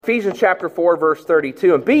Ephesians chapter 4, verse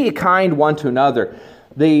 32, and be ye kind one to another.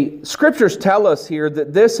 The scriptures tell us here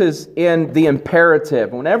that this is in the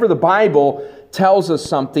imperative. Whenever the Bible tells us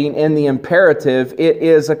something in the imperative, it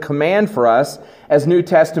is a command for us as New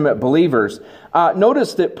Testament believers.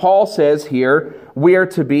 Notice that Paul says here, we are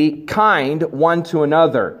to be kind one to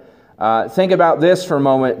another. Think about this for a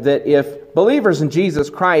moment, that if believers in Jesus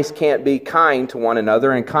Christ can't be kind to one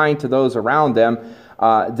another and kind to those around them,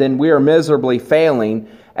 then we are miserably failing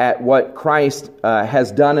at what Christ has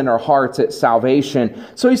done in our hearts at salvation.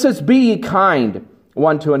 So he says, be ye kind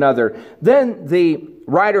one to another. Then the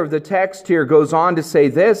writer of the text here goes on to say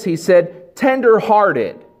this. He said,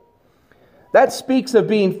 tender-hearted. That speaks of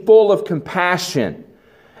being full of compassion.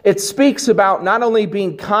 It speaks about not only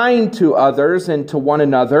being kind to others and to one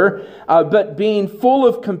another, but being full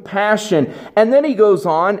of compassion. And then he goes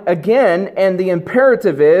on again, and the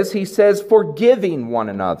imperative is, he says, forgiving one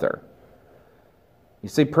another. You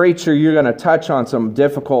say, preacher, you're going to touch on some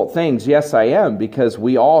difficult things. Yes, I am, because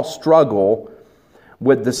we all struggle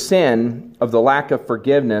with the sin of the lack of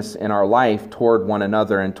forgiveness in our life toward one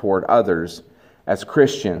another and toward others as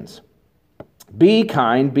Christians. Be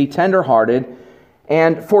kind, be tenderhearted,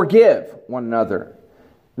 and forgive one another.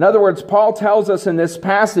 In other words, Paul tells us in this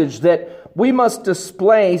passage that we must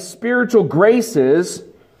display spiritual graces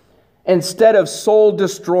instead of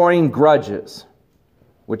soul-destroying grudges,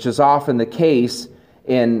 which is often the case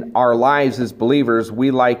in our lives as believers. We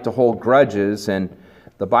like to hold grudges, and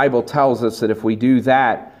the Bible tells us that if we do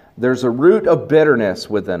that, there's a root of bitterness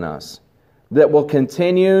within us that will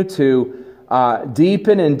continue to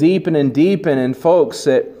deepen and deepen and deepen. And folks,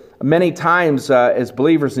 that many times as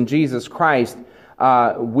believers in Jesus Christ,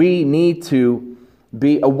 we need to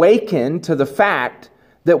be awakened to the fact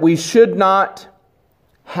that we should not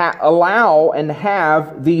allow and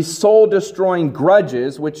have these soul-destroying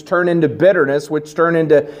grudges, which turn into bitterness, which turn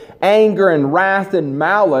into anger and wrath and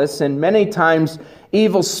malice, and many times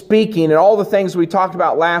evil speaking, and all the things we talked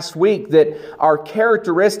about last week that are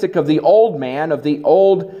characteristic of the old man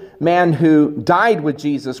who died with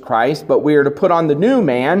Jesus Christ, but we are to put on the new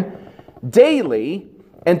man daily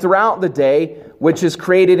and throughout the day, which is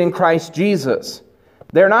created in Christ Jesus.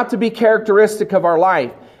 They're not to be characteristic of our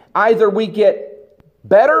life. Either we get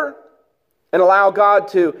better and allow God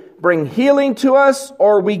to bring healing to us,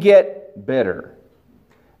 or we get bitter.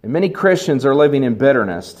 And many Christians are living in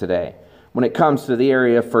bitterness today when it comes to the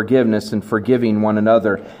area of forgiveness and forgiving one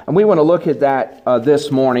another. And we want to look at that this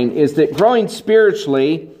morning, is that growing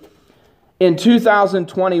spiritually in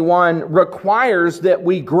 2021 requires that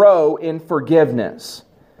we grow in forgiveness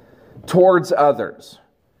towards others.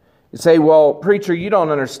 You say, well, preacher, you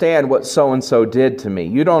don't understand what so-and-so did to me.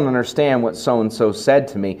 You don't understand what so-and-so said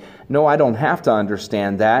to me. No, I don't have to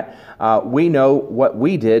understand that. We know what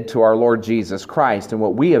we did to our Lord Jesus Christ and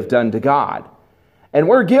what we have done to God. And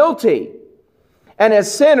we're guilty. And as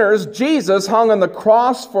sinners, Jesus hung on the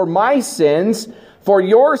cross for my sins, for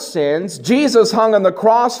your sins. Jesus hung on the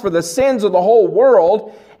cross for the sins of the whole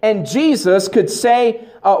world. And Jesus could say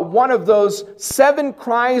one of those 7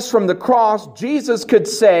 cries from the cross. Jesus could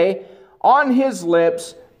say on his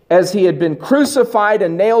lips, as he had been crucified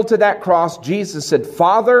and nailed to that cross, Jesus said,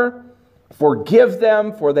 Father, forgive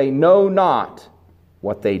them, for they know not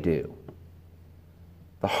what they do.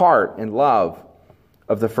 The heart and love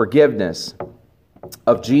of the forgiveness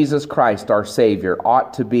of Jesus Christ, our Savior,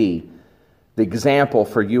 ought to be the example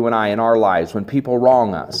for you and I in our lives when people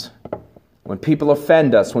wrong us, when people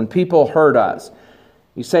offend us, when people hurt us.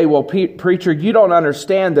 You say, well, preacher, you don't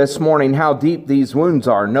understand this morning how deep these wounds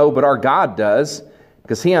are. No, but our God does,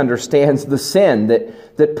 because He understands the sin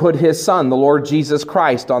that put His Son, the Lord Jesus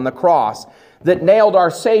Christ, on the cross, that nailed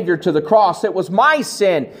our Savior to the cross. It was my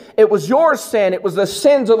sin. It was your sin. It was the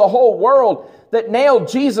sins of the whole world that nailed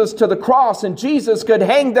Jesus to the cross, and Jesus could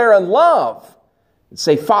hang there in love and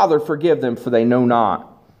say, Father, forgive them, for they know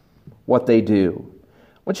not what they do.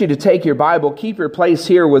 I want you to take your Bible, keep your place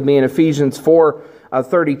here with me in Ephesians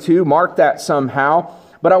 4:32. Mark that somehow.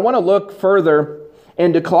 But I want to look further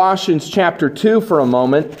into Colossians chapter 2 for a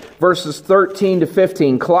moment, verses 13 to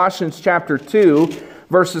 15. Colossians chapter 2,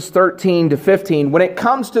 verses 13 to 15. When it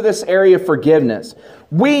comes to this area of forgiveness,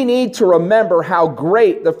 we need to remember how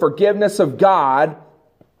great the forgiveness of God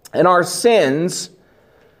and our sins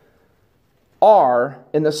are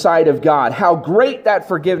in the sight of God. How great that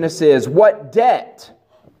forgiveness is. What debt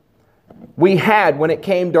we had when it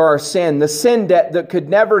came to our sin. The sin debt that could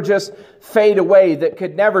never just fade away, that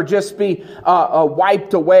could never just be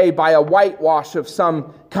wiped away by a whitewash of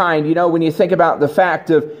some kind. You know, when you think about the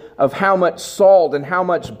fact of of how much salt and how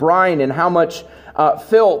much brine and how much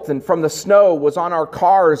filth and from the snow was on our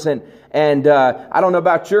cars. And I don't know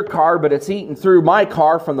about your car, but it's eaten through my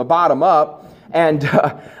car from the bottom up. And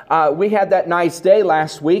we had that nice day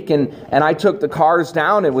last week, and I took the cars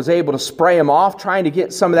down and was able to spray them off, trying to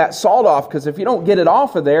get some of that salt off, because if you don't get it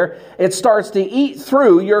off of there, it starts to eat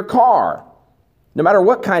through your car. No matter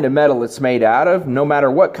what kind of metal it's made out of, no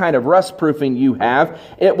matter what kind of rust proofing you have,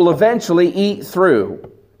 it will eventually eat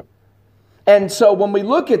through. And so when we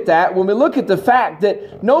look at that, when we look at the fact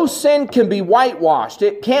that no sin can be whitewashed,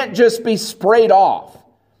 it can't just be sprayed off.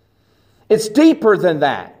 It's deeper than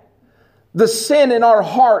that. The sin in our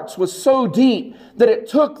hearts was so deep that it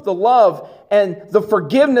took the love and the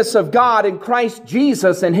forgiveness of God in Christ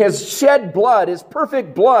Jesus and His shed blood, His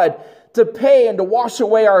perfect blood, to pay and to wash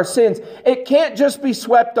away our sins. It can't just be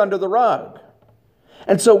swept under the rug.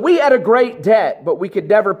 And so we had a great debt, but we could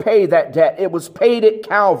never pay that debt. It was paid at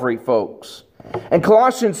Calvary, folks. And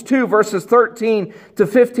Colossians 2 verses 13 to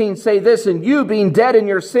 15 say this, "And you being dead in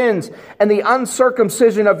your sins and the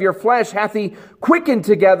uncircumcision of your flesh hath He quickened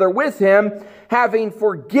together with Him, having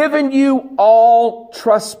forgiven you all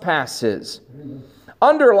trespasses."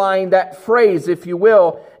 Underline that phrase, if you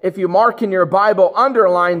will. If you mark in your Bible,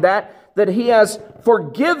 underline that He has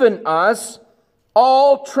forgiven us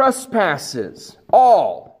all trespasses.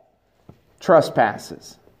 All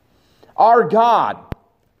trespasses. Our God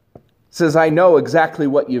says, I know exactly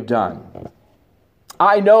what you've done.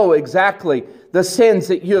 I know exactly the sins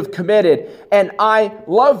that you have committed, and I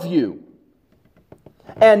love you.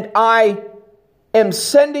 And I am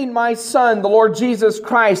sending my Son, the Lord Jesus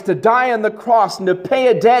Christ, to die on the cross and to pay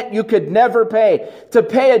a debt you could never pay. To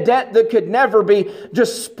pay a debt that could never be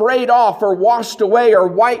just sprayed off or washed away or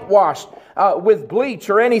whitewashed with bleach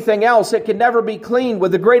or anything else. It could never be cleaned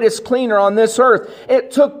with the greatest cleaner on this earth.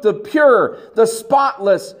 It took the pure, the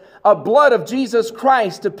spotless blood of Jesus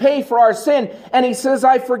Christ to pay for our sin. And He says,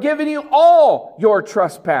 I've forgiven you all your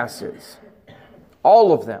trespasses.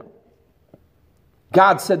 All of them.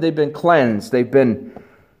 God said they've been cleansed. They've been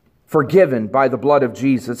forgiven by the blood of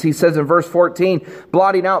Jesus. He says in verse 14,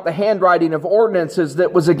 blotting out the handwriting of ordinances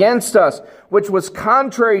that was against us, which was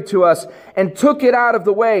contrary to us, and took it out of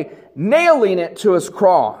the way, nailing it to His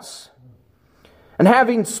cross. And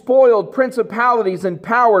having spoiled principalities and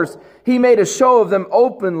powers, He made a show of them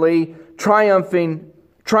openly, triumphing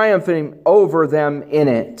over them in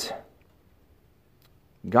it.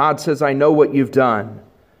 God says, I know what you've done.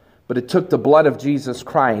 But it took the blood of Jesus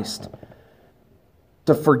Christ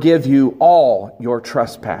to forgive you all your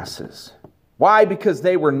trespasses. Why? Because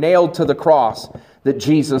they were nailed to the cross that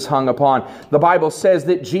Jesus hung upon. The Bible says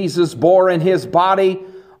that Jesus bore in His body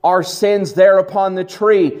our sins there upon the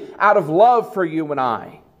tree out of love for you and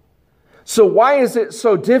I. So why is it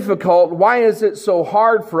so difficult? Why is it so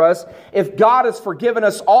hard for us? If God has forgiven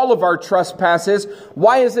us all of our trespasses,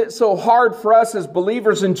 why is it so hard for us as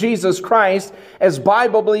believers in Jesus Christ, as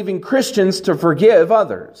Bible-believing Christians, to forgive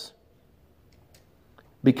others?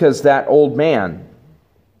 Because that old man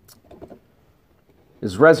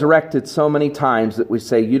is resurrected so many times that we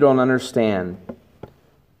say, you don't understand.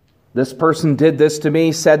 This person did this to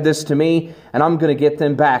me, said this to me, and I'm going to get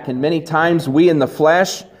them back. And many times we in the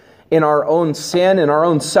flesh, in our own sin, in our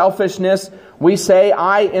own selfishness, we say,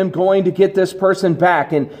 I am going to get this person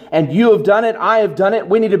back. And you have done it, I have done it.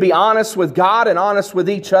 We need to be honest with God and honest with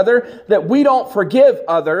each other, that we don't forgive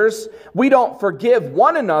others. We don't forgive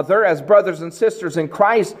one another as brothers and sisters in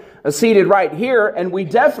Christ seated right here. And we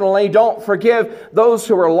definitely don't forgive those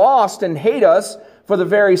who are lost and hate us for the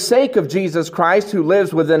very sake of Jesus Christ, who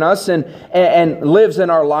lives within us and lives in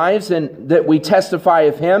our lives, and that we testify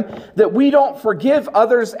of Him, that we don't forgive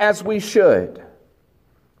others as we should.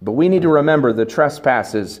 But we need to remember the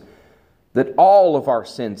trespasses, that all of our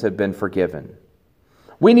sins have been forgiven.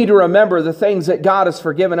 We need to remember the things that God has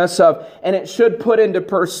forgiven us of, and it should put into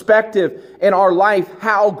perspective in our life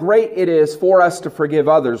how great it is for us to forgive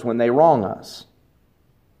others when they wrong us.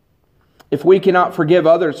 If we cannot forgive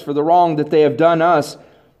others for the wrong that they have done us,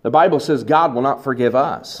 the Bible says God will not forgive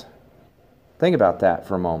us. Think about that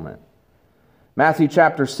for a moment. Matthew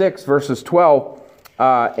chapter 6, verses 12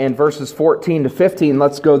 and verses 14 to 15.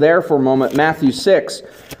 Let's go there for a moment. Matthew 6,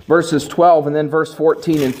 verses 12 and then verse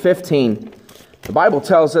 14 and 15. The Bible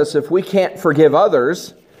tells us if we can't forgive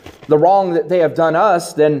others the wrong that they have done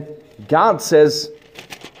us, then God says,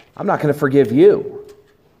 I'm not going to forgive you.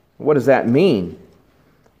 What does that mean?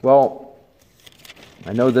 Well,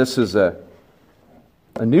 I know this is a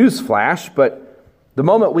news flash, but the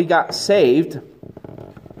moment we got saved,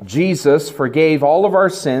 Jesus forgave all of our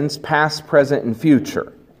sins, past, present, and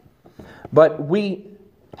future. But we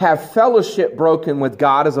have fellowship broken with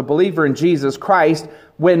God as a believer in Jesus Christ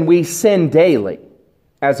when we sin daily.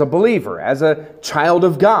 As a believer, as a child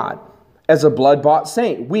of God, as a blood-bought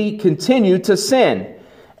saint. We continue to sin.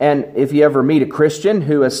 And if you ever meet a Christian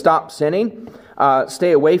who has stopped sinning,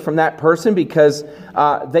 stay away from that person because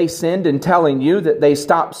they sinned in telling you that they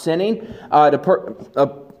stopped sinning at a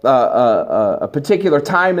particular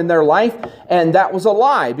time in their life, and that was a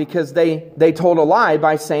lie because they told a lie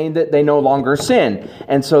by saying that they no longer sin.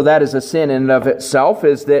 And so that is a sin in and of itself,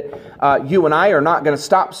 is that you and I are not going to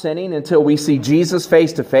stop sinning until we see Jesus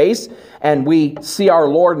face to face and we see our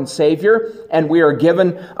Lord and Savior, and we are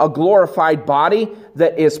given a glorified body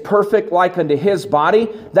that is perfect like unto His body.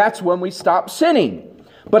 That's when we stop sinning.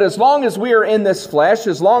 But as long as we are in this flesh,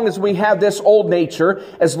 as long as we have this old nature,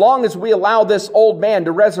 as long as we allow this old man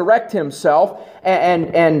to resurrect himself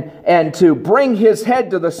and to bring his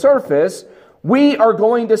head to the surface, we are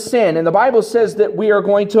going to sin. And the Bible says that we are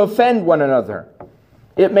going to offend one another.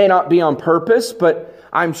 It may not be on purpose, but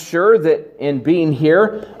I'm sure that in being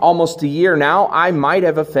here almost a year now, I might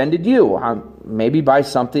have offended you. Maybe by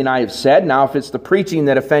something I have said. Now, if it's the preaching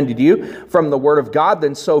that offended you from the Word of God,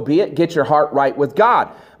 then so be it. Get your heart right with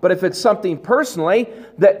God. But if it's something personally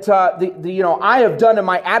that I have done in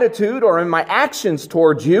my attitude or in my actions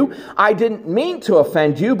towards you, I didn't mean to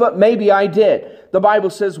offend you, but maybe I did. The Bible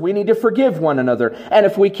says we need to forgive one another. And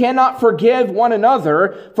if we cannot forgive one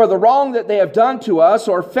another for the wrong that they have done to us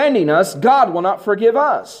or offending us, God will not forgive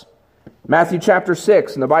us. Matthew chapter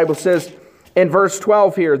 6, and the Bible says in verse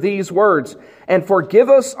 12 here, these words, "And forgive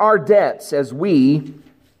us our debts as we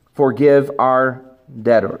forgive our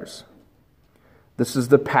debtors." This is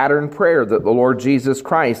the pattern prayer that the Lord Jesus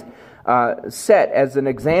Christ set as an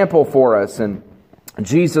example for us. And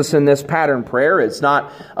Jesus in this pattern prayer, it's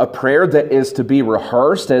not a prayer that is to be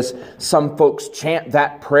rehearsed as some folks chant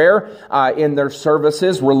that prayer in their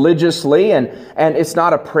services religiously. And it's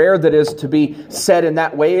not a prayer that is to be said in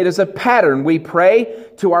that way. It is a pattern. We pray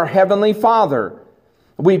to our Heavenly Father.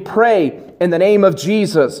 We pray in the name of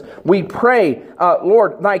Jesus. We pray,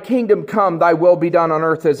 Lord, Thy kingdom come, Thy will be done on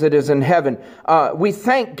earth as it is in heaven. We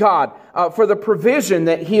thank God for the provision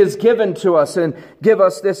that He has given to us and give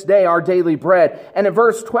us this day our daily bread. And in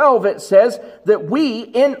verse 12 it says that we,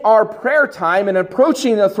 in our prayer time and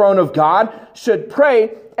approaching the throne of God, should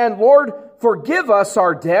pray, and Lord, forgive us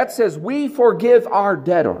our debts as we forgive our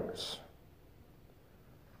debtors.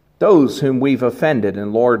 Those whom we've offended,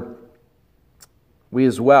 and Lord, we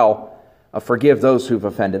as well forgive those who've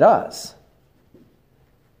offended us.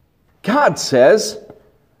 God says,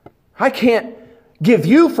 I can't give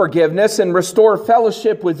you forgiveness and restore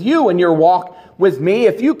fellowship with you in your walk with me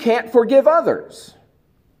if you can't forgive others.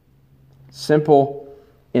 Simple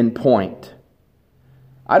in point.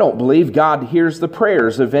 I don't believe God hears the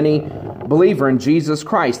prayers of any believer in Jesus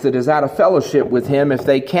Christ that is out of fellowship with Him if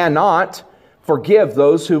they cannot forgive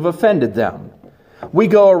those who've offended them. We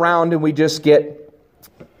go around and we just get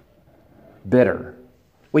bitter.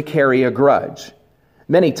 We carry a grudge.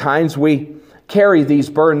 Many times we carry these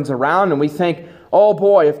burdens around and we think, oh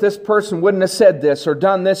boy, if this person wouldn't have said this or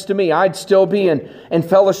done this to me, I'd still be in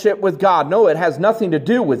fellowship with God. No, it has nothing to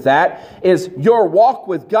do with that. Your walk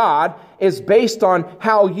with God is based on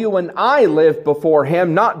how you and I live before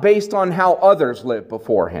Him, not based on how others live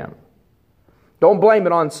before Him. Don't blame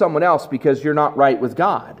it on someone else because you're not right with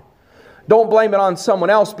God. Don't blame it on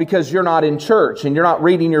someone else because you're not in church and you're not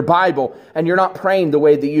reading your Bible and you're not praying the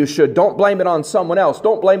way that you should. Don't blame it on someone else.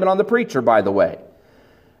 Don't blame it on the preacher, by the way.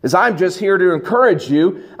 As I'm just here to encourage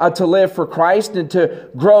you to live for Christ and to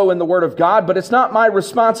grow in the Word of God, but it's not my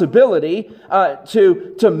responsibility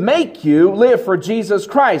to make you live for Jesus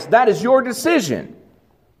Christ. That is your decision.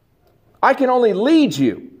 I can only lead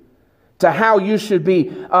you to how you should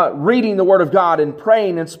be reading the Word of God and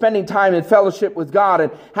praying and spending time in fellowship with God,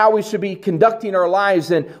 and how we should be conducting our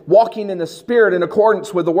lives and walking in the Spirit in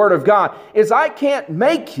accordance with the Word of God. I can't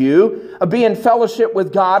make you be in fellowship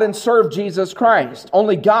with God and serve Jesus Christ.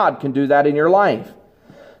 Only God can do that in your life.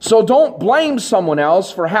 So don't blame someone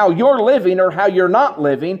else for how you're living or how you're not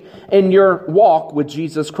living in your walk with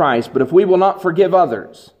Jesus Christ. But if we will not forgive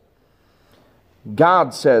others,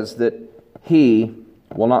 God says that He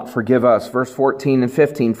will not forgive us. Verse 14 and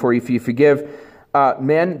 15, for if you forgive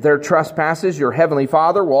men their trespasses, your heavenly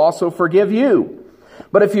Father will also forgive you.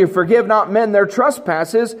 But if you forgive not men their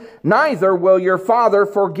trespasses, neither will your Father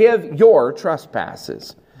forgive your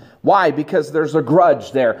trespasses. Why? Because there's a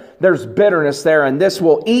grudge there. There's bitterness there, and this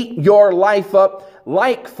will eat your life up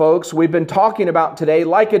like, folks, we've been talking about today,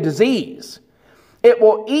 like a disease. It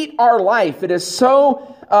will eat our life. It is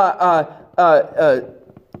so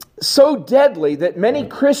so deadly that many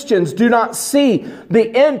Christians do not see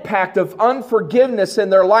the impact of unforgiveness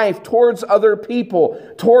in their life towards other people,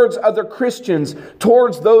 towards other Christians,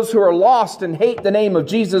 towards those who are lost and hate the name of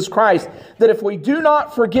Jesus Christ, that if we do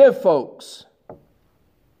not forgive folks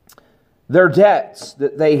their debts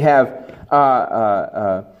that they have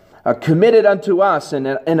committed unto us in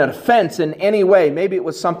an offense in any way, maybe it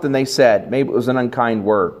was something they said, maybe it was an unkind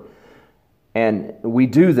word, and we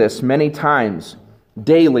do this many times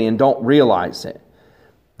daily and don't realize it,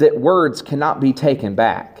 that words cannot be taken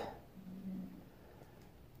back.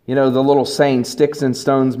 You know, the little saying, sticks and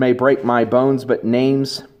stones may break my bones, but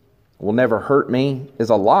names will never hurt me, is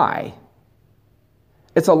a lie.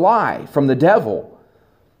 It's a lie from the devil.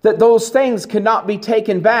 That those things cannot be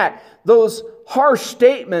taken back. Those harsh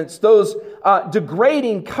statements, those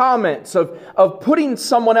degrading comments of putting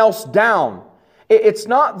someone else down. It's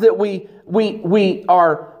not that we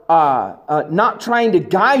are not trying to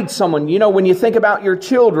guide someone. You know, when you think about your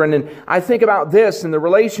children, and I think about this and the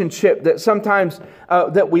relationship that sometimes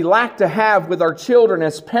that we lack to have with our children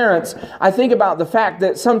as parents, I think about the fact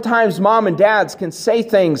that sometimes mom and dads can say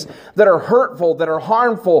things that are hurtful, that are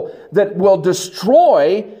harmful, that will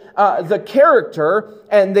destroy the character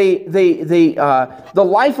and the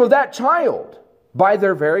life of that child by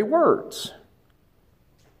their very words.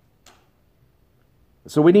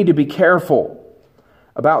 So we need to be careful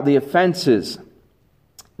about the offenses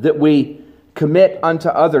that we commit unto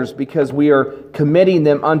others, because we are committing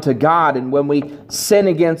them unto God. And when we sin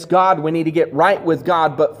against God, we need to get right with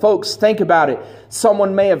God. But folks, think about it.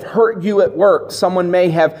 Someone may have hurt you at work. Someone may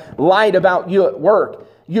have lied about you at work.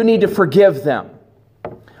 You need to forgive them.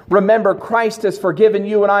 Remember, Christ has forgiven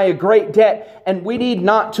you and I a great debt, and we need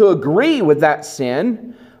not to agree with that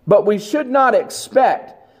sin, but we should not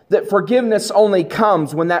expect that forgiveness only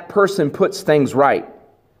comes when that person puts things right.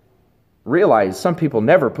 Realize some people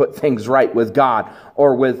never put things right with God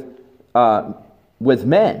or with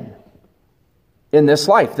men. In this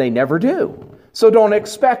life, they never do. So don't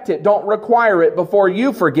expect it. Don't require it before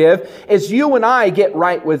you forgive. As you and I get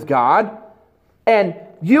right with God, and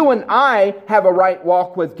you and I have a right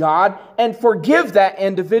walk with God, and forgive that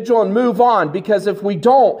individual and move on. Because if we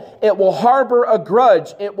don't, it will harbor a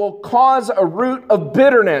grudge. It will cause a root of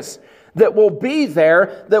bitterness that will be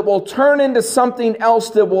there, that will turn into something else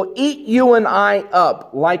that will eat you and I up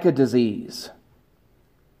like a disease.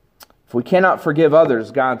 If we cannot forgive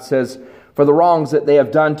others, God says, for the wrongs that they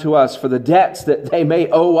have done to us, for the debts that they may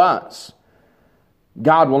owe us,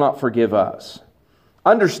 God will not forgive us.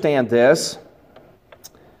 Understand this.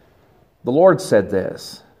 The Lord said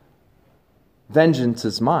this, vengeance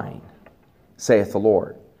is mine, saith the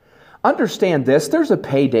Lord. Understand this, there's a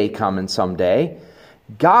payday coming someday.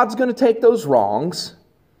 God's going to take those wrongs,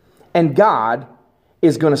 and God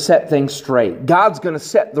is going to set things straight. God's going to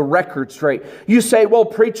set the record straight. You say, well,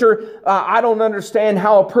 preacher, I don't understand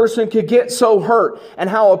how a person could get so hurt and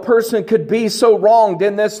how a person could be so wronged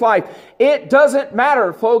in this life. It doesn't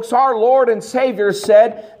matter, folks. Our Lord and Savior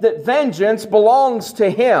said that vengeance belongs to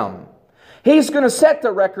Him. He's going to set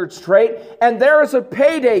the record straight, and there is a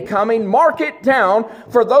payday coming. Mark it down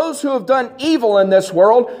for those who have done evil in this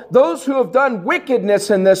world, those who have done wickedness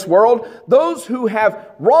in this world, those who have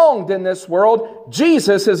wronged in this world.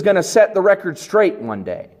 Jesus is going to set the record straight one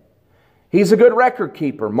day. He's a good record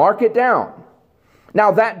keeper. Mark it down.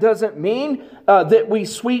 Now, that doesn't mean that we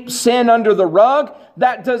sweep sin under the rug.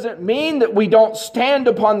 That doesn't mean that we don't stand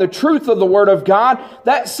upon the truth of the Word of God.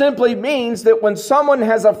 That simply means that when someone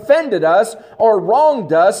has offended us or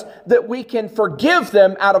wronged us, that we can forgive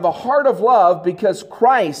them out of a heart of love, because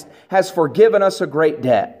Christ has forgiven us a great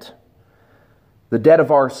debt, the debt of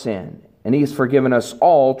our sin, and He's forgiven us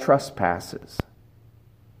all trespasses.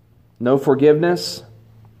 No forgiveness.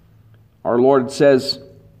 Our Lord says,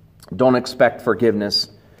 don't expect forgiveness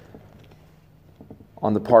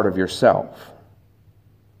on the part of yourself.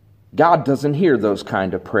 God doesn't hear those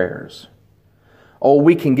kind of prayers. Oh,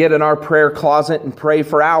 we can get in our prayer closet and pray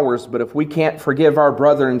for hours, but if we can't forgive our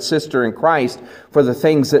brother and sister in Christ for the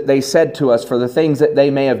things that they said to us, for the things that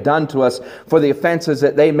they may have done to us, for the offenses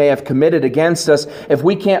that they may have committed against us, if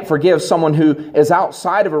we can't forgive someone who is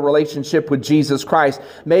outside of a relationship with Jesus Christ,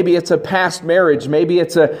 maybe it's a past marriage, maybe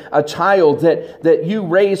it's a child that you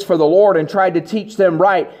raised for the Lord and tried to teach them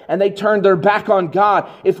right, and they turned their back on God.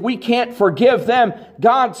 If we can't forgive them,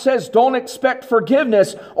 God says, don't expect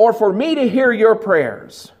forgiveness or for me to hear your prayers.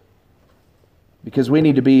 Because we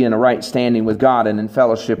need to be in a right standing with God and in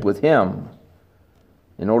fellowship with Him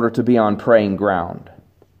in order to be on praying ground.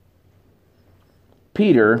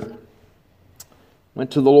 Peter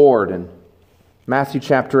went to the Lord in Matthew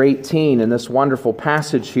chapter 18, in this wonderful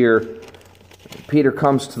passage here. Peter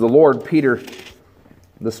comes to the Lord. Peter,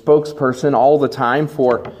 the spokesperson all the time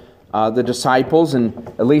for the disciples, and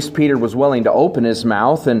at least Peter was willing to open his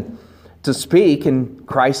mouth and to speak, and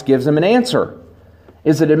Christ gives him an answer.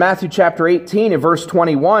 Is it in Matthew chapter 18 and verse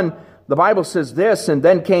 21? The Bible says this, and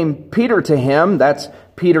then came Peter to him, that's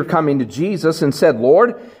Peter coming to Jesus, and said,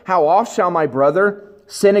 Lord, how oft shall my brother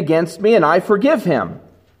sin against me, and I forgive him?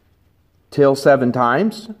 Till 7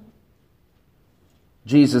 times?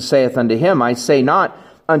 Jesus saith unto him, I say not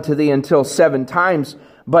unto thee until 7 times,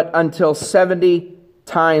 but until 70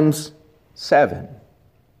 times 7.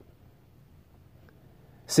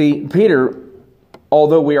 See, Peter,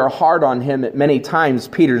 although we are hard on him at many times,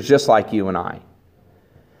 Peter's just like you and I.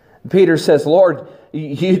 Peter says, Lord,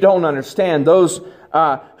 you don't understand. Those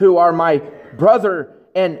who are my brother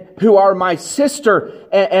and who are my sister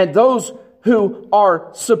and those who are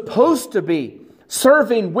supposed to be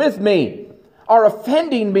serving with me are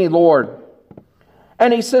offending me, Lord.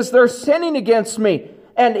 And he says, they're sinning against me.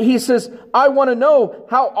 And he says, I want to know,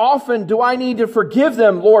 how often do I need to forgive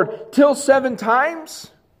them, Lord? Till 7 times?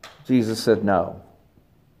 Jesus said, no.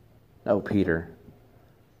 No, Peter.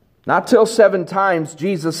 Not till 7 times.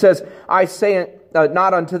 Jesus says, I say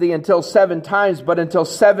not unto thee until 7 times, but until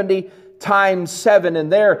 70 times 7. And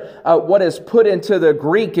there, what is put into the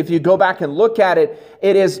Greek, if you go back and look at it,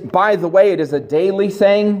 it is, by the way, it is a daily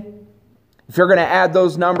thing. If you're going to add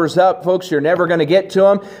those numbers up, folks, you're never going to get to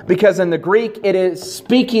them, because in the Greek, it is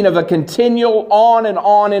speaking of a continual on and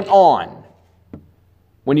on and on.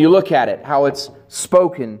 When you look at it, how it's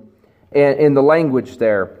spoken in the language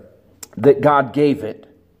there that God gave it.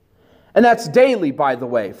 And that's daily, by the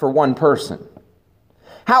way, for one person.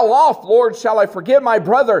 How oft, Lord, shall I forgive my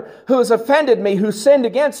brother who has offended me, who sinned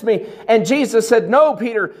against me? And Jesus said, no,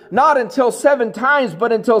 Peter, not until 7 times,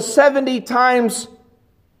 but until 70 times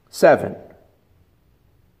 7.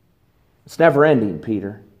 It's never ending,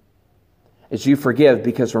 Peter, as you forgive,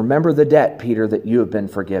 because remember the debt, Peter, that you have been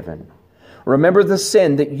forgiven. Remember the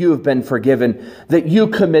sin that you have been forgiven, that you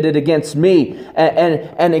committed against me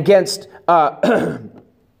and against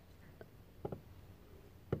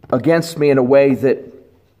against me in a way that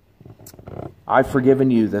I've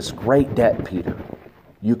forgiven you. This great debt, Peter.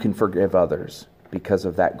 You can forgive others because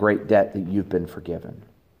of that great debt that you've been forgiven.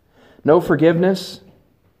 No forgiveness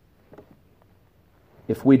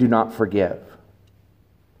if we do not forgive.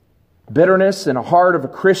 Bitterness in the heart of a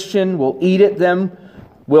Christian will eat at them,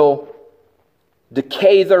 will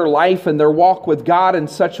decay their life and their walk with God in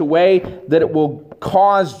such a way that it will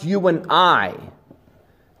cause you and I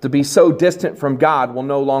to be so distant from God, we'll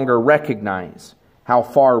no longer recognize how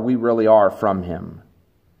far we really are from Him.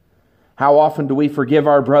 How often do we forgive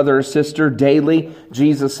our brother or sister? Daily.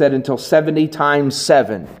 Jesus said until 70 times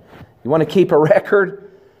 7. You want to keep a record?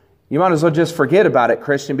 You might as well just forget about it,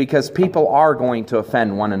 Christian, because people are going to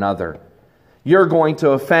offend one another. You're going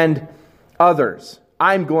to offend others.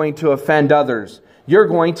 I'm going to offend others. You're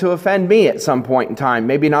going to offend me at some point in time.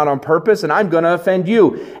 Maybe not on purpose, and I'm going to offend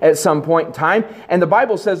you at some point in time. And the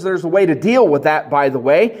Bible says there's a way to deal with that, by the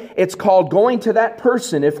way. It's called going to that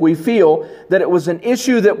person if we feel that it was an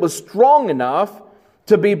issue that was strong enough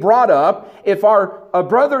to be brought up. If a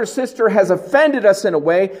brother or sister has offended us in a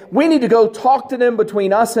way, we need to go talk to them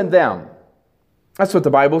between us and them. That's what the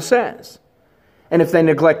Bible says. And if they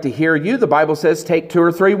neglect to hear you, the Bible says take 2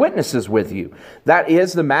 or 3 witnesses with you. That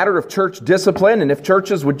is the matter of church discipline. And if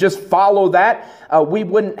churches would just follow that, we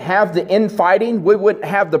wouldn't have the infighting. We wouldn't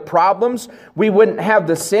have the problems. We wouldn't have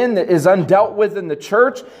the sin that is undealt with in the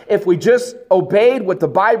church. If we just obeyed what the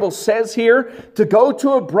Bible says here, to go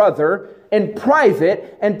to a brother in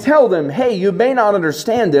private and tell them, hey, you may not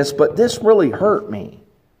understand this, but this really hurt me.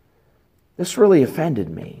 This really offended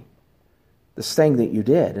me. This thing that you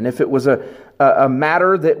did. And if it was a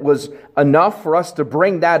matter that was enough for us to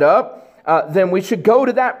bring that up, then we should go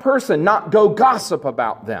to that person, not go gossip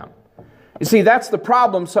about them. You see, that's the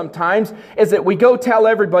problem sometimes, is that we go tell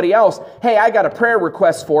everybody else, hey, I got a prayer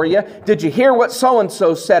request for you. Did you hear what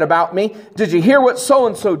so-and-so said about me? Did you hear what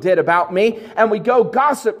so-and-so did about me? And we go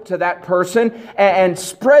gossip to that person and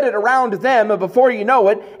spread it around to them. And before you know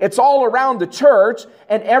it, it's all around the church.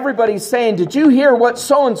 And everybody's saying, did you hear what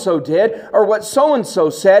so-and-so did or what so-and-so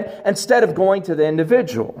said, instead of going to the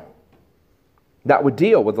individual? That would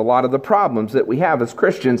deal with a lot of the problems that we have as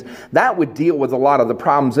Christians. That would deal with a lot of the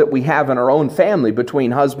problems that we have in our own family, between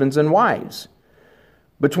husbands and wives,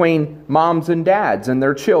 between moms and dads and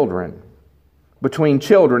their children, between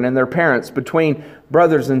children and their parents, between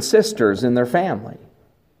brothers and sisters in their family,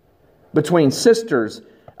 between sisters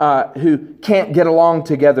who can't get along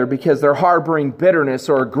together because they're harboring bitterness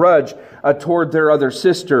or a grudge toward their other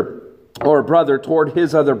sister, or a brother toward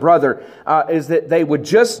his other brother, is that they would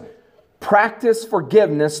just practice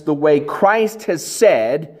forgiveness the way Christ has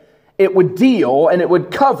said it would deal, and it would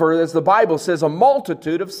cover, as the Bible says, a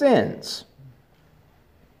multitude of sins.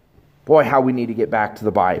 Boy, how we need to get back to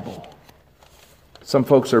the Bible. Some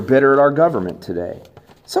folks are bitter at our government today.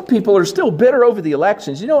 Some people are still bitter over the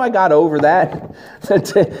elections. You know, I got over that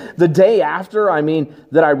the day after,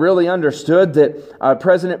 that I really understood that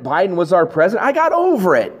President Biden was our president. I got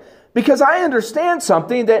over it because I understand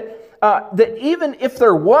something that even if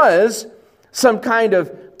there was some kind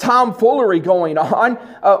of tomfoolery going on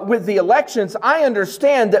with the elections, I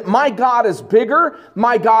understand that my God is bigger,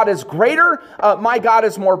 my God is greater, my God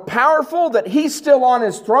is more powerful, that He's still on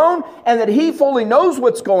His throne, and that He fully knows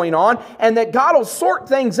what's going on, and that God will sort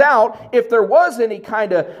things out if there was any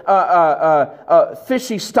kind of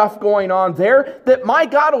fishy stuff going on there, that my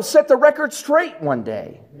God will set the record straight one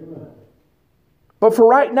day. But for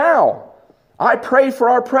right now, I pray for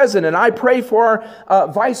our president. I pray for our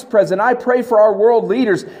vice president. I pray for our world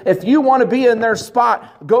leaders. If you want to be in their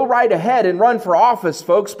spot, go right ahead and run for office,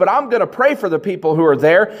 folks. But I'm going to pray for the people who are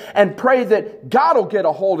there and pray that God will get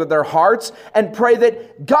a hold of their hearts and pray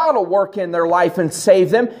that God will work in their life and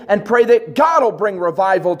save them and pray that God will bring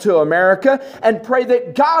revival to America and pray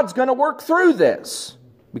that God's going to work through this.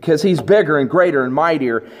 Because He's bigger and greater and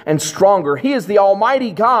mightier and stronger. He is the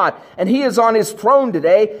Almighty God, and He is on His throne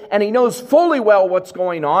today, and He knows fully well what's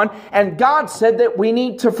going on. And God said that we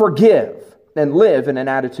need to forgive and live in an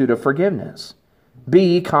attitude of forgiveness.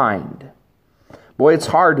 Be kind. Boy, it's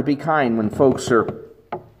hard to be kind when folks are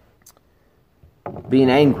being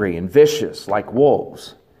angry and vicious like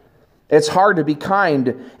wolves. It's hard to be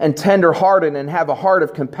kind and tender-hearted and have a heart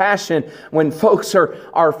of compassion when folks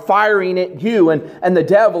are firing at you and the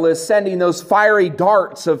devil is sending those fiery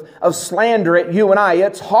darts of slander at you and I.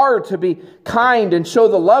 It's hard to be kind and show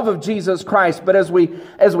the love of Jesus Christ. But as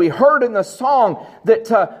we heard in the song,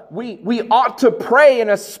 that we ought to pray and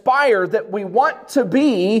aspire that we want to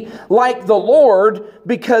be like the Lord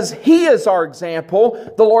because He is our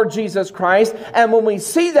example, the Lord Jesus Christ. And when we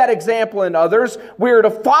see that example in others, we are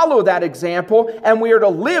to follow that example and we are to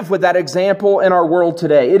live with that example in our world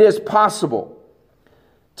today. It is possible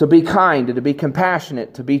to be kind and to be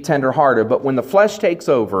compassionate, to be tenderhearted, but when the flesh takes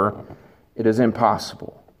over, it is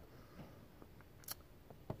impossible.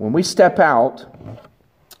 When we step out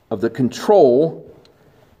of the control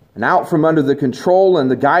and out from under the control and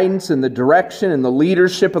the guidance and the direction and the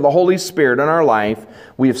leadership of the Holy Spirit in our life,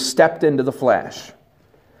 we have stepped into the flesh.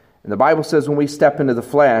 And the Bible says when we step into the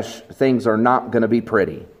flesh, things are not going to be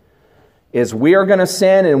pretty. Is we are going to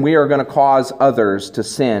sin and we are going to cause others to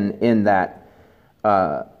sin in that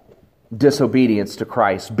disobedience to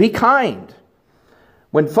Christ. Be kind.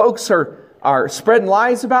 When folks are spreading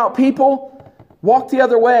lies about people, walk the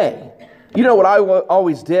other way. You know what I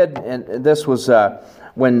always did, and this was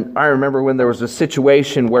when I remember when there was a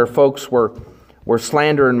situation where folks were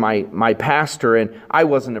slandering my pastor, and I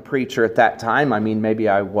wasn't a preacher at that time. Maybe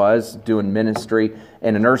I was doing ministry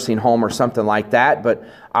in a nursing home or something like that, but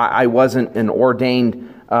I wasn't an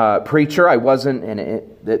ordained preacher. I wasn't,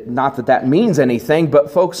 and not that means anything, but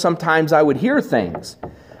folks, sometimes I would hear things.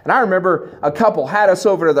 And I remember a couple had us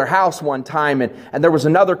over to their house one time, and there was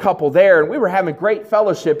another couple there, and we were having great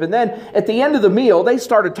fellowship. And then at the end of the meal, they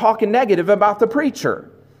started talking negative about the preacher.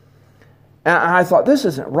 And I thought, this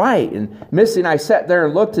isn't right. And Missy and I sat there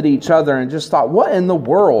and looked at each other and just thought, what in the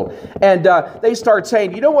world? And they started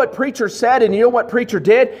saying, you know what preacher said and you know what preacher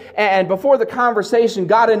did? And before the conversation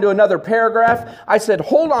got into another paragraph, I said,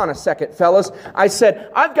 hold on a second, fellas. I said,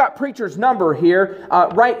 I've got preacher's number here,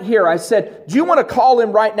 right here. I said, do you want to call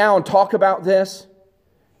him right now and talk about this?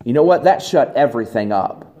 You know what? That shut everything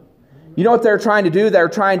up. You know what they're trying to do? They're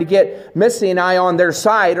trying to get Missy and I on their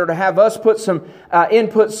side, or to have us put some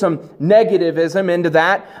input some negativism into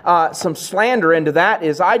that, some slander into that.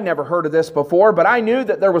 I'd never heard of this before, but I knew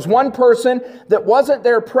that there was one person that wasn't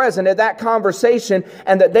there present at that conversation,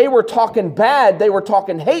 and that they were talking bad, they were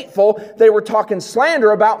talking hateful, they were talking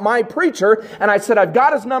slander about my preacher. And I said, I've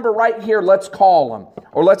got his number right here. Let's call him,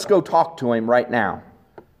 or let's go talk to him right now.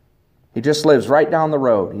 He just lives right down the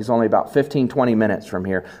road. He's only about 15, 20 minutes from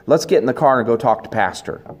here. Let's get in the car and go talk to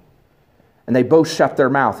Pastor. And they both shut their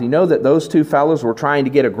mouth. You know that those two fellows were trying to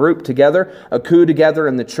get a group together, a coup together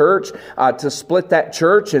in the church, to split that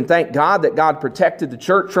church. And thank God that God protected the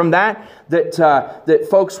church from that. That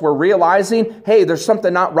folks were realizing, hey, there's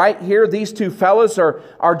something not right here. These two fellows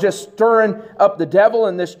are just stirring up the devil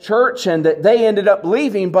in this church. And that they ended up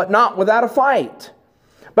leaving, but not without a fight.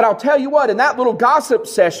 But I'll tell you what, in that little gossip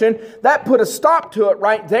session, that put a stop to it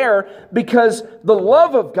right there, because the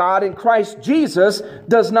love of God in Christ Jesus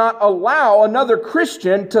does not allow another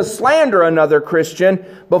Christian to slander another Christian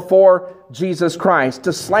before Jesus Christ,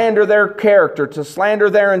 to slander their character, to slander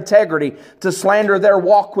their integrity, to slander their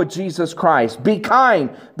walk with Jesus Christ. Be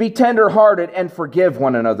kind, be tender-hearted, and forgive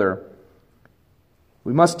one another.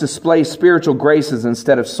 We must display spiritual graces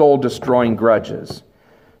instead of soul-destroying grudges.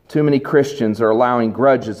 Too many Christians are allowing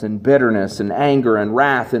grudges and bitterness and anger and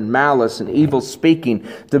wrath and malice and evil speaking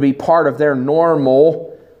to be part of their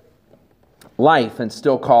normal life and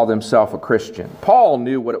still call themselves a Christian. Paul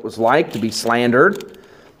knew what it was like to be slandered.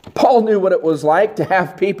 Paul knew what it was like to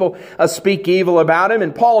have people speak evil about him,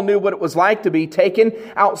 and Paul knew what it was like to be taken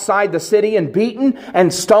outside the city and beaten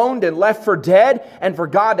and stoned and left for dead, and for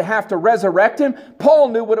God to have to resurrect him. Paul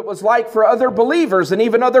knew what it was like for other believers and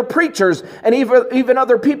even other preachers and even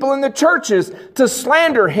other people in the churches to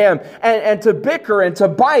slander him and to bicker and to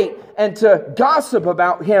bite and to gossip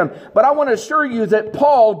about him. But I want to assure you that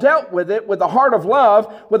Paul dealt with it with a heart of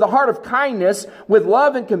love, with a heart of kindness, with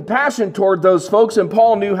love and compassion toward those folks, and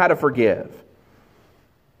Paul knew how to forgive.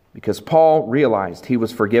 Because Paul realized he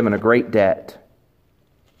was forgiven a great debt,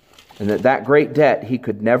 and that great debt he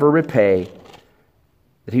could never repay,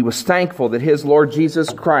 that he was thankful that his Lord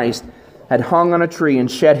Jesus Christ had hung on a tree and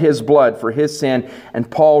shed his blood for his sin, and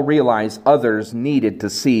Paul realized others needed to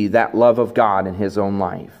see that love of God in his own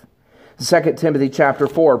life. 2 Timothy chapter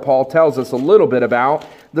 4, Paul tells us a little bit about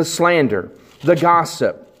the slander, the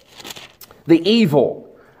gossip, the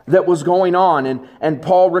evil that was going on. And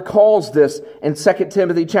Paul recalls this in 2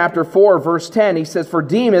 Timothy chapter 4, verse 10. He says, "For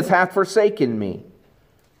Demas hath forsaken me,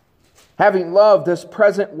 having loved this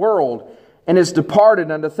present world, and is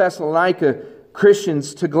departed unto Thessalonica,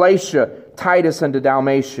 Christians to Galatia, Titus unto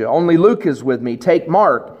Dalmatia. Only Luke is with me. Take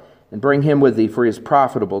Mark, and bring him with thee, for he is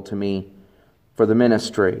profitable to me for the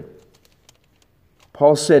ministry."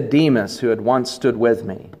 Paul said, Demas, who had once stood with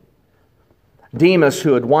me. Demas,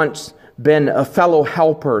 who had once been a fellow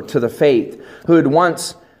helper to the faith, who had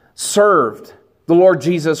once served the Lord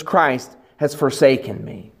Jesus Christ, has forsaken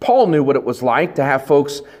me. Paul knew what it was like to have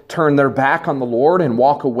folks turn their back on the Lord and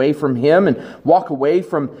walk away from Him and walk away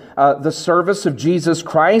from the service of Jesus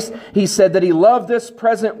Christ. He said that he loved this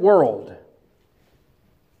present world.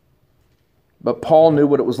 But Paul knew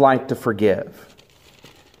what it was like to forgive.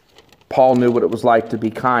 Paul knew what it was like to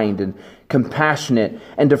be kind and compassionate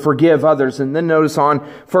and to forgive others. And then notice on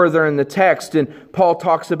further in the text, and Paul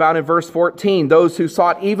talks about in verse 14, those who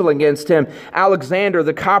sought evil against him. Alexander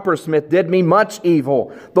the coppersmith did me much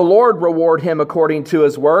evil. The Lord reward him according to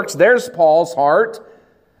his works. There's Paul's heart,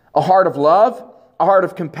 a heart of love, a heart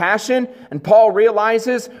of compassion. And Paul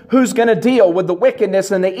realizes who's going to deal with the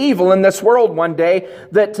wickedness and the evil in this world one day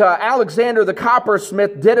that Alexander the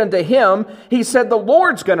coppersmith did unto him. He said the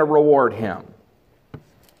Lord's going to reward him.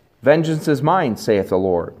 Vengeance is mine, saith the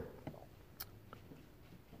Lord.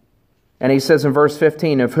 And he says in verse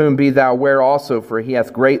 15, of whom be thou aware also, for he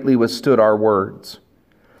hath greatly withstood our words.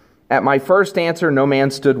 At my first answer no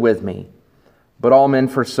man stood with me, but all men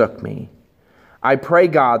forsook me. I pray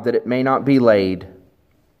God that it may not be laid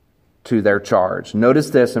to their charge. Notice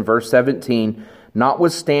this in verse 17,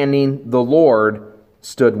 notwithstanding the Lord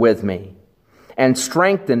stood with me, and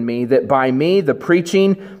strengthened me, that by me the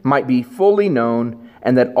preaching might be fully known,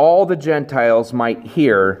 and that all the Gentiles might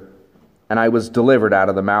hear, and I was delivered out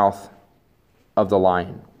of the mouth of the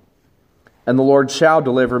lion. And the Lord shall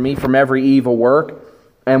deliver me from every evil work,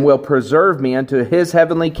 and will preserve me unto his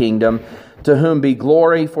heavenly kingdom, to whom be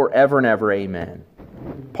glory forever and ever. Amen.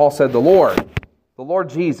 Paul said the Lord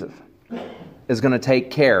Jesus, is going to take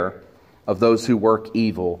care of those who work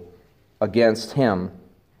evil against him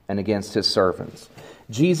and against his servants.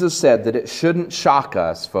 Jesus said that it shouldn't shock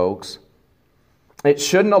us, folks. It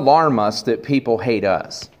shouldn't alarm us that people hate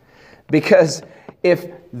us. Because if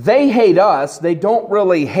they hate us, they don't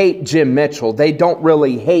really hate Jim Mitchell. They don't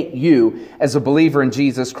really hate you as a believer in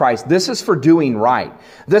Jesus Christ. This is for doing right.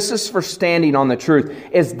 This is for standing on the truth.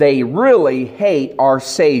 Is they really hate our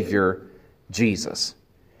Savior, Jesus.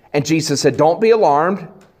 And Jesus said, don't be alarmed,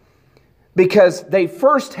 because they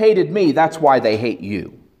first hated me. That's why they hate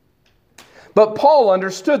you. But Paul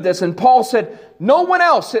understood this, and Paul said, no one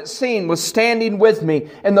else, it seemed, was standing with me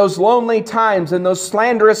in those lonely times, in those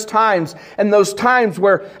slanderous times, and those times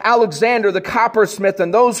where Alexander the coppersmith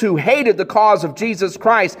and those who hated the cause of Jesus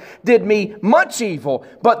Christ did me much evil.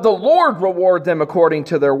 But the Lord reward them according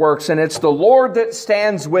to their works, and it's the Lord that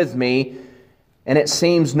stands with me, and it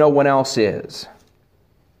seems no one else is.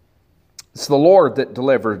 It's the Lord that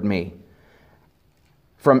delivered me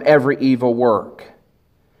from every evil work.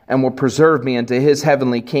 and will preserve me unto his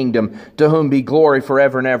heavenly kingdom, to whom be glory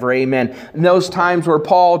forever and ever. Amen. And those times where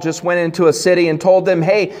Paul just went into a city and told them,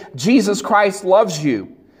 hey, Jesus Christ loves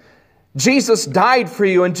you. Jesus died for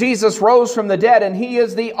you, and Jesus rose from the dead, and he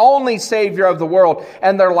is the only Savior of the world.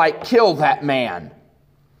 And they're like, kill that man.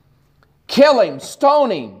 Kill him,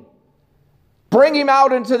 stone him. Bring him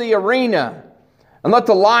out into the arena, and let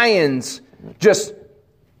the lions just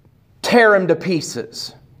tear him to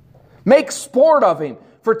pieces. Make sport of him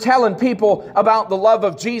for telling people about the love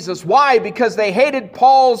of Jesus. Why? Because they hated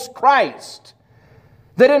Paul's Christ.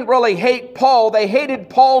 They didn't really hate Paul. They hated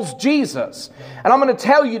Paul's Jesus. And I'm going to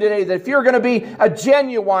tell you today that if you're going to be a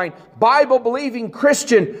genuine, Bible-believing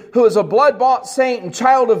Christian who is a blood-bought saint and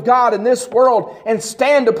child of God in this world and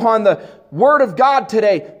stand upon the Word of God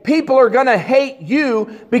today, people are going to hate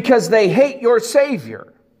you because they hate your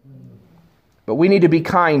Savior. But we need to be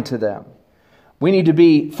kind to them. We need to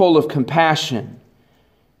be full of compassion.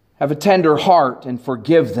 Have a tender heart and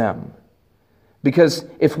forgive them. Because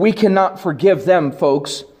if we cannot forgive them,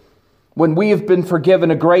 folks, when we have been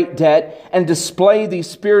forgiven a great debt and display these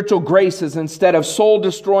spiritual graces instead of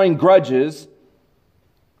soul-destroying grudges,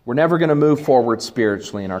 we're never going to move forward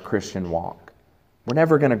spiritually in our Christian walk. We're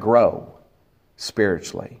never going to grow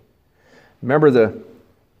spiritually. Remember the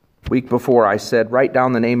week before I said, write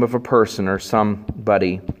down the name of a person or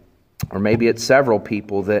somebody, or maybe it's several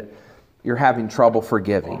people that you're having trouble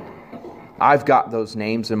forgiving. I've got those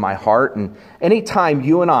names in my heart, and anytime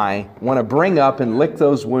you and I want to bring up and lick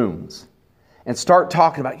those wounds and start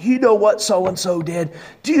talking about, you know what so-and-so did?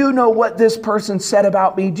 Do you know what this person said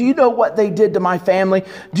about me? Do you know what they did to my family?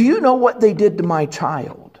 Do you know what they did to my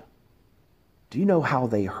child? Do you know how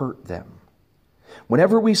they hurt them?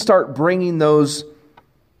 Whenever we start bringing those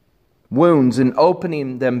wounds and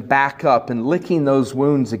opening them back up and licking those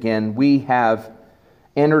wounds again, we have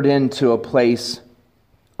entered into a place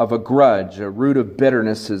of a grudge. A root of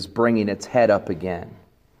bitterness is bringing its head up again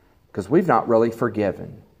because we've not really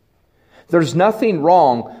forgiven. There's nothing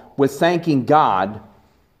wrong with thanking God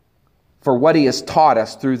for what He has taught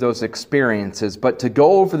us through those experiences, but to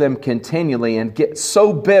go over them continually and get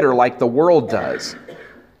so bitter like the world does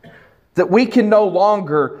that we can no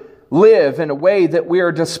longer live in a way that we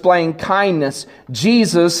are displaying kindness.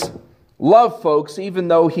 Jesus loved folks even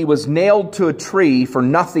though He was nailed to a tree for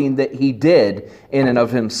nothing that He did in and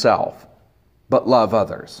of Himself, but love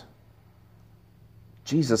others.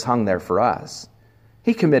 Jesus hung there for us.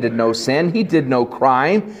 He committed no sin. He did no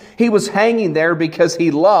crime. He was hanging there because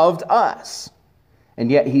He loved us.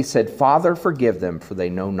 And yet He said, Father, forgive them, for they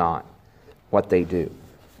know not what they do.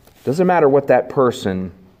 Doesn't matter what that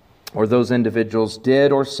person or those individuals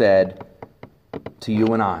did or said to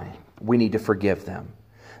you and I. We need to forgive them.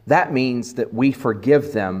 That means that we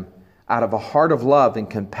forgive them out of a heart of love and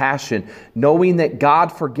compassion, knowing that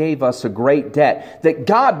God forgave us a great debt, that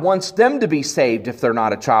God wants them to be saved if they're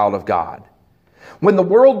not a child of God. When the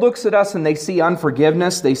world looks at us and they see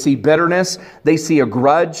unforgiveness, they see bitterness, they see a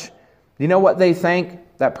grudge, you know what they think?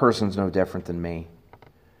 That person's no different than me.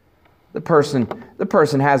 The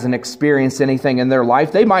person hasn't experienced anything in their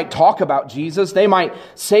life. They might talk about Jesus. They might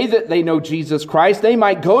say that they know Jesus Christ. They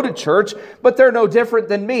might go to church, but they're no different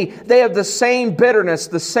than me. They have the same bitterness,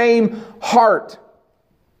 the same heart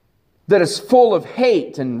that is full of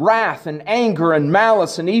hate and wrath and anger and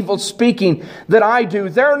malice and evil speaking that I do.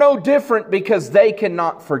 They're no different because they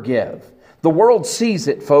cannot forgive. The world sees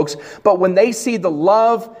it, folks, but when they see the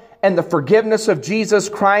love and the forgiveness of Jesus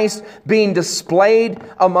Christ being displayed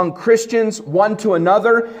among Christians one to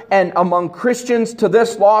another and among Christians to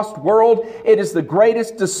this lost world, it is the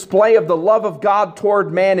greatest display of the love of God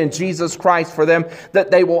toward man in Jesus Christ for them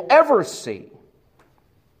that they will ever see,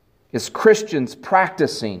 is Christians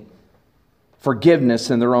practicing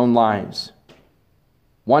forgiveness in their own lives,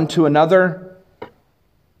 one to another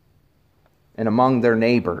and among their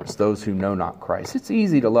neighbors, those who know not Christ. It's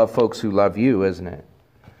easy to love folks who love you, isn't it?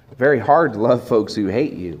 Very hard to love folks who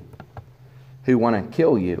hate you, who want to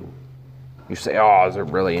kill you. You say, oh, is there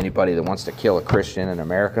really anybody that wants to kill a Christian in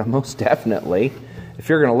America? Most definitely. If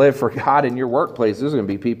you're going to live for God in your workplace, there's going to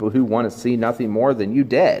be people who want to see nothing more than you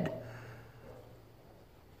dead.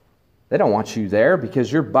 They don't want you there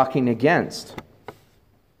because you're bucking against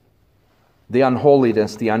the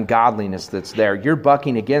unholiness, the ungodliness that's there. You're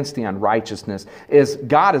bucking against the unrighteousness.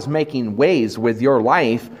 God is making ways with your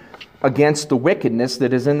life against the wickedness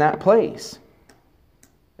that is in that place.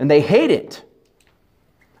 And they hate it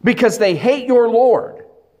because they hate your Lord.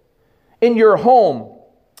 In your home,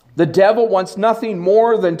 the devil wants nothing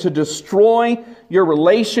more than to destroy your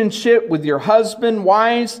relationship with your husbands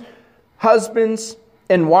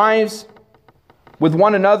and wives. with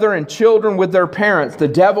one another and children with their parents. The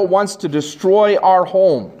devil wants to destroy our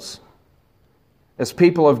homes as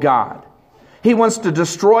people of God. He wants to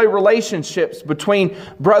destroy relationships between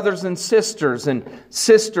brothers and sisters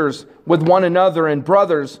with one another and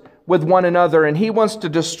brothers with one another. And he wants to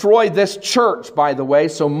destroy this church, by the way.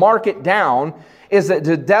 So mark it down, is that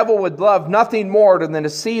the devil would love nothing more than to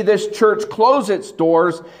see this church close its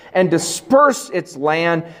doors and disperse its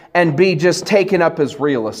land and be just taken up as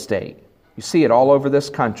real estate. You see it all over this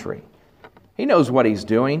country. He knows what he's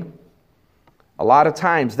doing. A lot of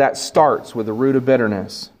times that starts with a root of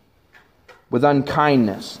bitterness, with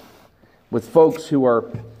unkindness, with folks who are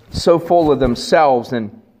so full of themselves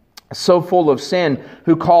and so full of sin,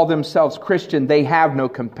 who call themselves Christian, they have no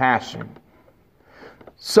compassion.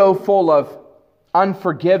 So full of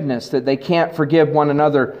unforgiveness that they can't forgive one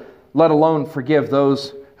another, let alone forgive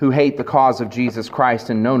those who hate the cause of Jesus Christ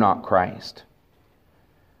and know not Christ.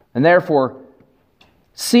 And therefore,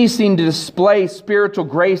 ceasing to display spiritual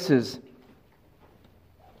graces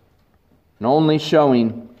and only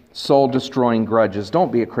showing soul-destroying grudges.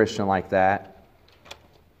 Don't be a Christian like that.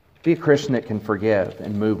 Be a Christian that can forgive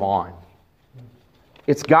and move on.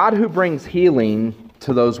 It's God who brings healing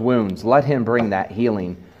to those wounds. Let Him bring that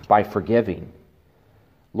healing by forgiving.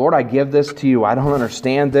 Lord, I give this to you. I don't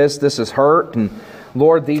understand this. This is hurt. And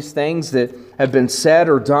Lord, these things that have been said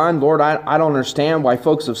or done, Lord, I don't understand why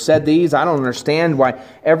folks have said these. I don't understand why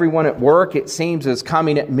everyone at work, it seems, is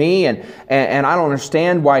coming at me. And I don't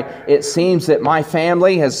understand why it seems that my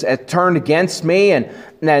family has turned against me and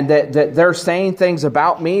that they're saying things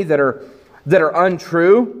about me that are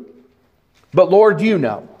untrue. But Lord, you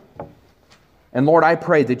know. And Lord, I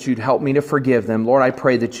pray that you'd help me to forgive them. Lord, I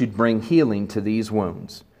pray that you'd bring healing to these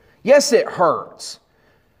wounds. Yes, it hurts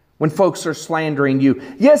when folks are slandering you.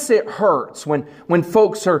 Yes, it hurts when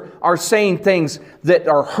folks are saying things that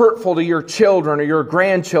are hurtful to your children or your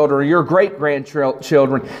grandchildren or your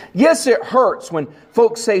great-grandchildren. Yes, it hurts when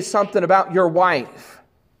folks say something about your wife.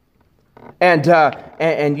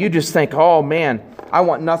 And you just think, oh man, I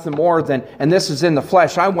want nothing more than, and this is in the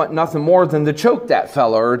flesh, I want nothing more than to choke that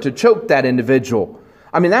fellow or to choke that individual.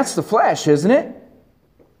 I mean, that's the flesh, isn't it?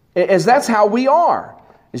 That's how we are.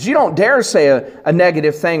 Is you don't dare say a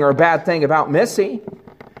negative thing or a bad thing about Missy.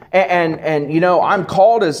 And you know, I'm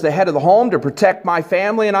called as the head of the home to protect my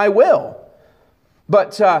family, and I will.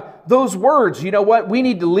 But those words, you know what? We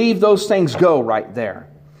need to leave those things go right there.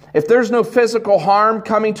 If there's no physical harm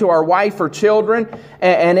coming to our wife or children,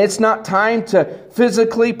 and it's not time to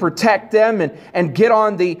physically protect them and get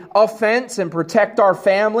on the offense and protect our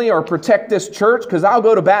family or protect this church, because I'll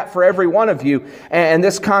go to bat for every one of you and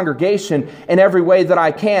this congregation in every way that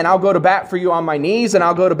I can. I'll go to bat for you on my knees, and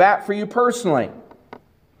I'll go to bat for you personally.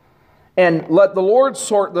 And let the Lord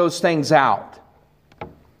sort those things out,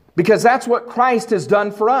 because that's what Christ has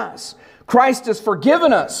done for us. Christ has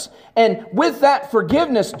forgiven us. And with that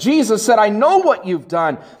forgiveness, Jesus said, I know what you've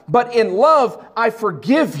done, but in love, I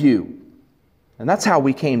forgive you. And that's how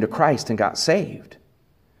we came to Christ and got saved.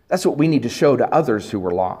 That's what we need to show to others who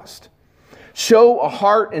were lost. Show a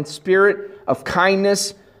heart and spirit of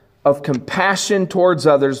kindness, of compassion towards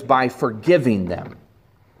others by forgiving them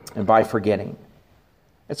and by forgetting.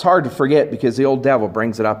 It's hard to forget because the old devil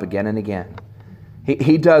brings it up again and again.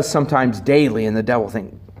 He does sometimes daily, and the devil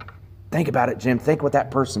thinks, think about it, Jim. Think what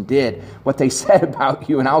that person did, what they said about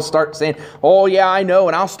you. And I'll start saying, oh, yeah, I know.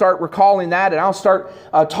 And I'll start recalling that. And I'll start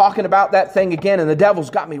talking about that thing again. And the devil's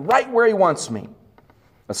got me right where he wants me.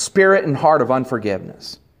 A spirit and heart of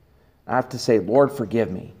unforgiveness. I have to say, Lord,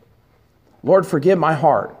 forgive me. Lord, forgive my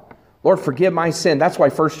heart. Lord, forgive my sin. That's why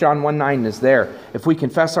 1 John 1:9 is there. If we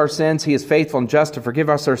confess our sins, He is faithful and just to forgive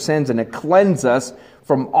us our sins and to cleanse us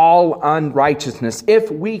from all unrighteousness.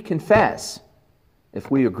 If we confess, if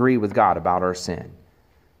we agree with God about our sin.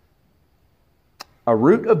 A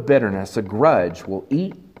root of bitterness, a grudge, will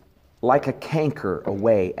eat like a canker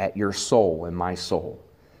away at your soul and my soul.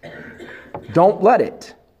 Don't let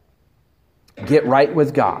it. Get right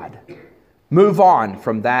with God. Move on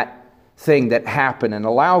from that thing that happened and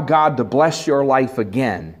allow God to bless your life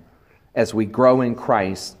again as we grow in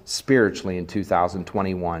Christ spiritually in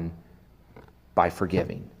 2021 by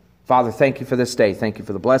forgiving. Father, thank you for this day. Thank you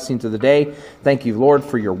for the blessings of the day. Thank you, Lord,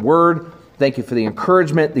 for your word. Thank you for the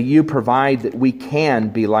encouragement that you provide that we can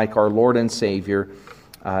be like our Lord and Savior,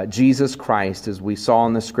 Jesus Christ, as we saw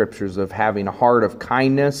in the Scriptures, of having a heart of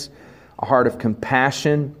kindness, a heart of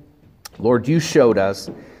compassion. Lord, you showed us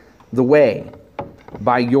the way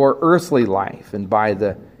by your earthly life and by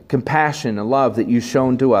the compassion and love that you've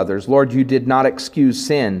shown to others. Lord, you did not excuse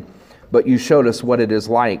sin, but you showed us what it is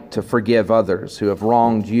like to forgive others who have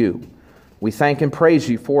wronged you. We thank and praise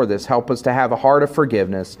you for this. Help us to have a heart of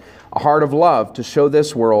forgiveness, a heart of love to show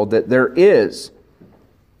this world that there is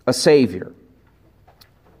a Savior,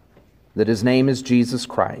 that His name is Jesus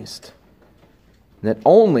Christ, that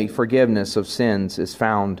only forgiveness of sins is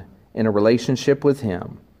found in a relationship with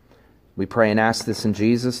Him. We pray and ask this in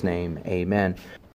Jesus' name. Amen.